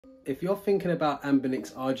If you're thinking about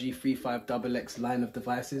Ambinic's RG35XX line of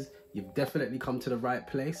devices, you've definitely come to the right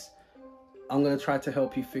place. I'm going to try to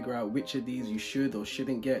help you figure out which of these you should or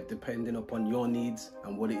shouldn't get depending upon your needs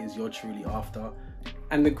and what it is you're truly after.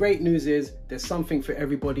 And the great news is there's something for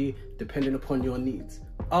everybody depending upon your needs.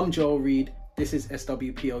 I'm Joel Reed, this is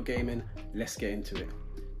SWPL Gaming, let's get into it.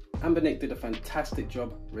 Ambinic did a fantastic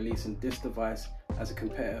job releasing this device as a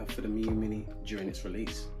competitor for the Miu Mini during its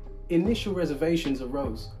release. Initial reservations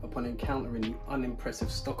arose upon encountering the unimpressive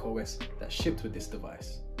stock OS that shipped with this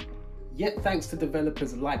device. Yet thanks to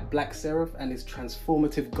developers like Black Seraph and its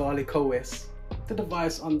transformative Garlic OS, the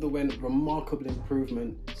device underwent remarkable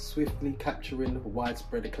improvement, swiftly capturing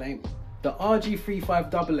widespread acclaim. The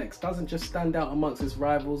RG35XX doesn't just stand out amongst its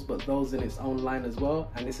rivals but those in its own line as well,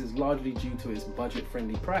 and this is largely due to its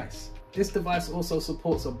budget-friendly price. This device also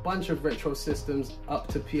supports a bunch of retro systems up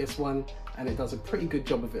to PS1, and it does a pretty good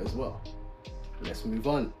job of it as well. Let's move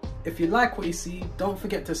on. If you like what you see, don't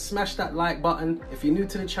forget to smash that like button. If you're new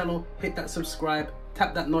to the channel, hit that subscribe,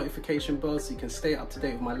 tap that notification bell so you can stay up to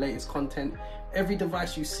date with my latest content. Every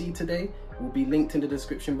device you see today will be linked in the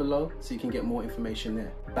description below so you can get more information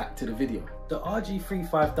there. Back to the video. The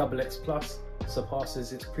RG35XX Plus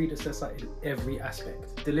surpasses its predecessor in every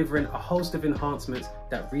aspect, delivering a host of enhancements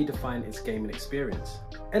that redefine its gaming experience.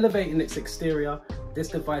 Elevating its exterior, this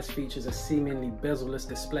device features a seemingly bezel-less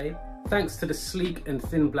display thanks to the sleek and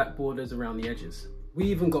thin black borders around the edges. We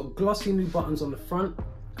even got glossy new buttons on the front,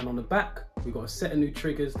 and on the back we got a set of new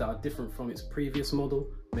triggers that are different from its previous model,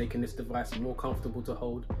 making this device more comfortable to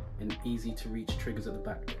hold and easy to reach triggers at the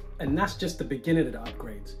back. And that's just the beginning of the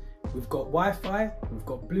upgrades. We've got Wi-Fi, we've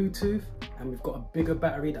got Bluetooth, and we've got a bigger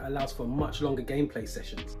battery that allows for much longer gameplay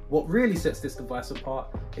sessions. What really sets this device apart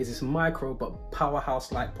is its micro but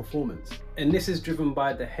powerhouse-like performance. And this is driven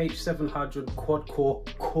by the H700 quad-core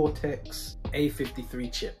Cortex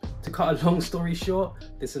A53 chip. To cut a long story short,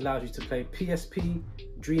 this allows you to play PSP,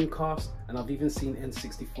 Dreamcast, and I've even seen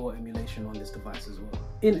N64 emulation on this device as well.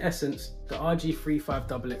 In essence, the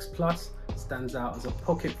RG35XX Plus stands out as a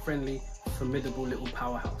pocket-friendly, formidable little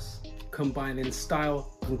powerhouse, combining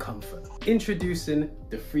style and comfort. Introducing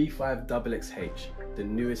the 35XX-H, the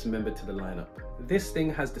newest member to the lineup. This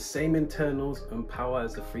thing has the same internals and power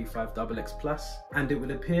as the 35XX Plus, and it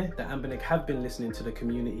would appear that Ambinic have been listening to the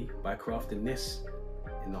community by crafting this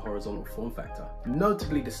in the horizontal form factor.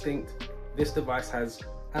 Notably distinct, this device has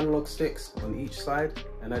analog sticks on each side,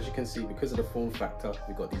 and as you can see, because of the form factor,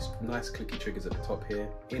 we've got these nice clicky triggers at the top here,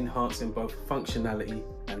 enhancing both functionality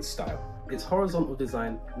and style. Its horizontal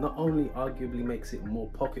design not only arguably makes it more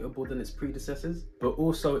pocketable than its predecessors, but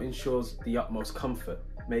also ensures the utmost comfort,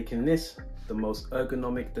 making this the most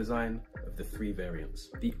ergonomic design of the three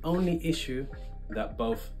variants. The only issue that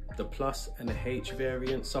both the Plus and the H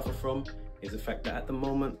variant suffer from is the fact that at the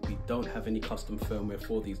moment we don't have any custom firmware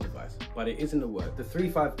for these devices, but it is in the works. The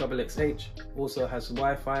 35XX-H also has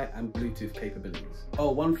Wi-Fi and Bluetooth capabilities.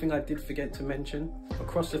 Oh, one thing I did forget to mention,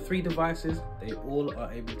 across the three devices, they all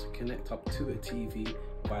are able to connect up to a TV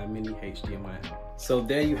via mini HDMI out. So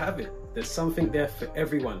there you have it. There's something there for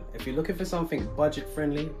everyone. If you're looking for something budget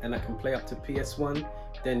friendly and that can play up to PS1,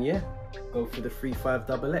 then yeah, go for the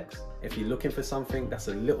 35XX. If you're looking for something that's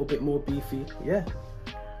a little bit more beefy, yeah,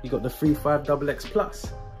 you got the 35XX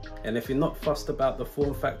Plus. And if you're not fussed about the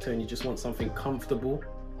form factor and you just want something comfortable,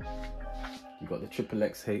 you got the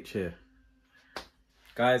XXX-H here.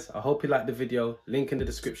 Guys, I hope you liked the video. Link in the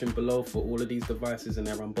description below for all of these devices and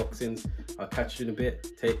their unboxings. I'll catch you in a bit.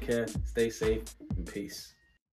 Take care, stay safe, and peace.